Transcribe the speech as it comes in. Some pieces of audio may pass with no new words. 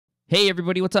Hey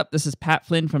everybody, what's up? This is Pat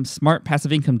Flynn from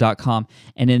smartpassiveincome.com,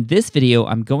 and in this video,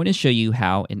 I'm going to show you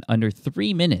how in under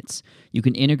 3 minutes you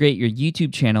can integrate your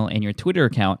YouTube channel and your Twitter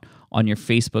account on your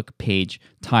Facebook page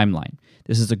timeline.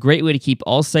 This is a great way to keep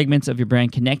all segments of your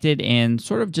brand connected and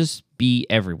sort of just be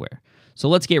everywhere. So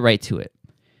let's get right to it.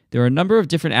 There are a number of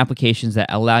different applications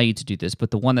that allow you to do this,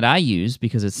 but the one that I use,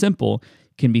 because it's simple,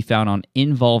 can be found on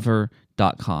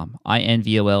involver.com,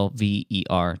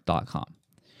 involver.com.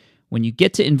 When you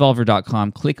get to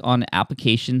involver.com, click on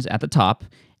Applications at the top,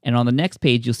 and on the next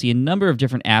page, you'll see a number of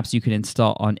different apps you can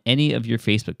install on any of your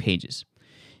Facebook pages.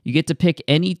 You get to pick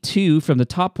any two from the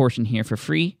top portion here for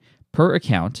free per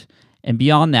account, and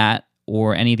beyond that,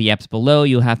 or any of the apps below,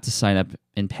 you'll have to sign up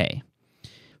and pay.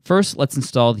 First, let's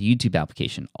install the YouTube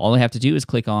application. All I have to do is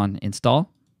click on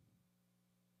Install.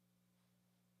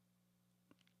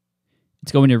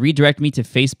 It's going to redirect me to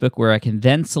Facebook, where I can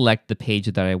then select the page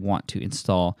that I want to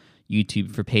install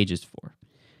YouTube for Pages for.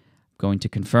 I'm going to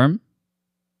confirm.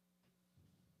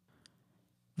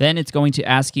 Then it's going to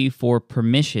ask you for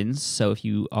permissions, so if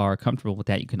you are comfortable with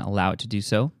that, you can allow it to do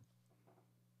so.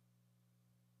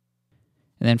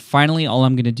 And then finally, all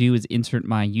I'm going to do is insert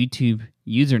my YouTube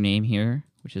username here,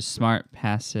 which is Smart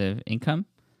Passive Income,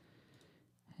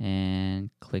 and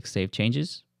click Save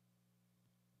Changes.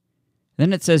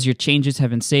 Then it says your changes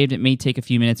have been saved. It may take a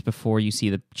few minutes before you see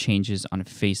the changes on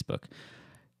Facebook.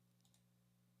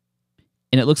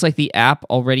 And it looks like the app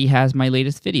already has my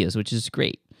latest videos, which is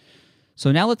great.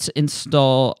 So now let's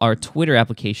install our Twitter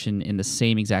application in the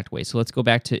same exact way. So let's go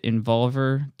back to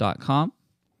involver.com,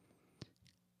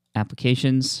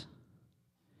 Applications,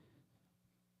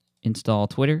 Install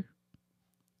Twitter,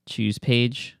 choose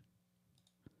Page,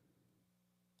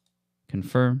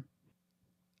 Confirm,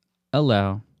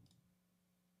 Allow.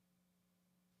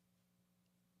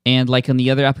 And like on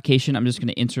the other application, I'm just going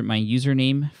to insert my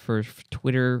username for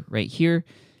Twitter right here.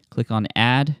 Click on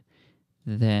Add,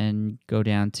 then go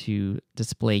down to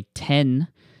Display 10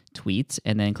 tweets,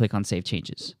 and then click on Save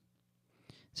Changes.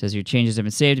 It says your changes have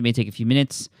been saved. It may take a few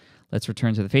minutes. Let's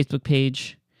return to the Facebook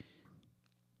page.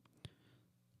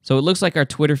 So it looks like our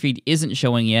Twitter feed isn't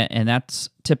showing yet, and that's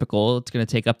typical. It's going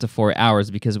to take up to 4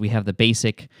 hours because we have the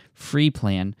basic free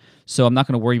plan. So I'm not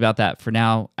going to worry about that for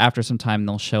now. After some time,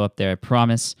 they'll show up there, I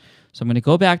promise. So I'm going to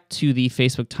go back to the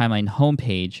Facebook timeline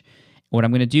homepage. What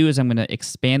I'm going to do is I'm going to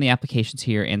expand the applications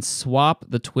here and swap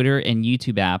the Twitter and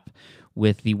YouTube app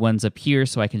with the ones up here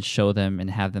so I can show them and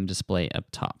have them display up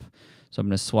top. So I'm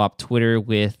going to swap Twitter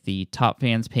with the top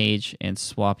fans page and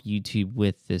swap YouTube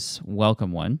with this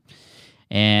welcome one.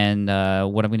 And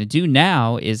what I'm going to do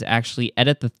now is actually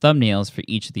edit the thumbnails for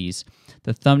each of these.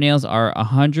 The thumbnails are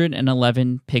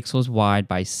 111 pixels wide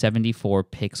by 74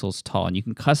 pixels tall, and you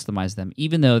can customize them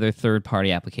even though they're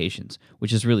third-party applications,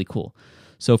 which is really cool.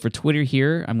 So for Twitter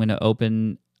here, I'm going to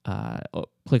open,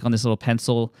 click on this little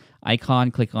pencil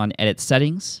icon, click on Edit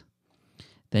Settings,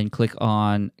 then click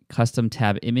on Custom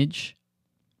Tab Image.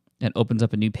 That opens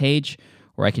up a new page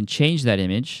where I can change that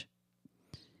image.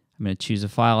 I'm going to choose a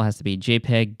file. It has to be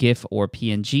JPEG, GIF, or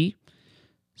PNG.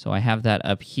 So I have that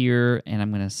up here, and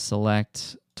I'm going to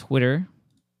select Twitter,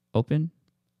 open.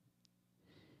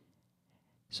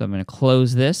 So I'm going to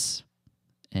close this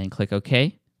and click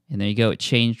OK. And there you go. It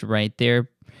changed right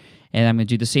there. And I'm going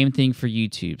to do the same thing for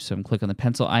YouTube. So I'm going to click on the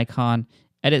pencil icon,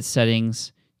 Edit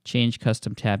Settings, change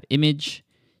Custom Tab Image,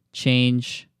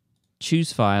 change,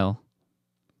 choose File,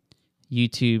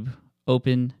 YouTube,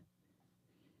 open.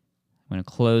 I'm going to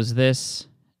close this,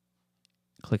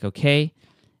 click OK,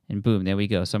 and boom, there we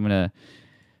go. So I'm going to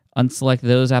unselect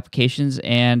those applications,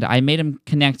 and I made them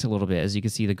connect a little bit. As you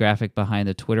can see, the graphic behind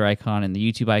the Twitter icon and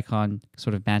the YouTube icon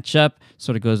sort of match up,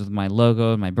 sort of goes with my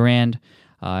logo and my brand,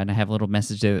 and I have a little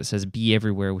message there that says be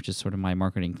everywhere, which is sort of my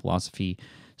marketing philosophy.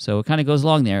 So it kind of goes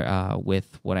along there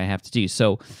with what I have to do.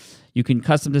 So you can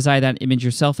custom design that image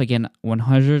yourself. Again,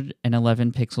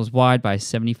 111 pixels wide by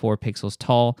 74 pixels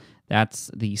tall.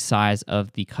 That's the size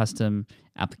of the custom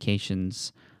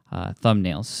applications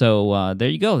thumbnails. So there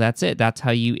you go. That's it. That's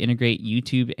how you integrate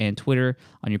YouTube and Twitter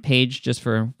on your page. Just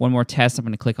for one more test, I'm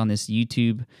going to click on this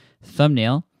YouTube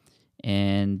thumbnail.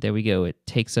 And there we go. It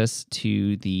takes us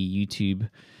to the YouTube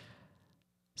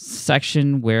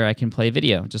section where I can play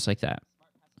video, just like that.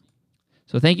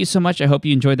 So thank you so much. I hope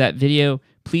you enjoyed that video.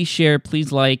 Please share,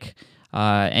 please like.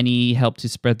 Any help to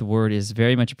spread the word is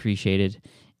very much appreciated.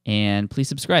 And please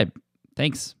subscribe.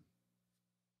 Thanks.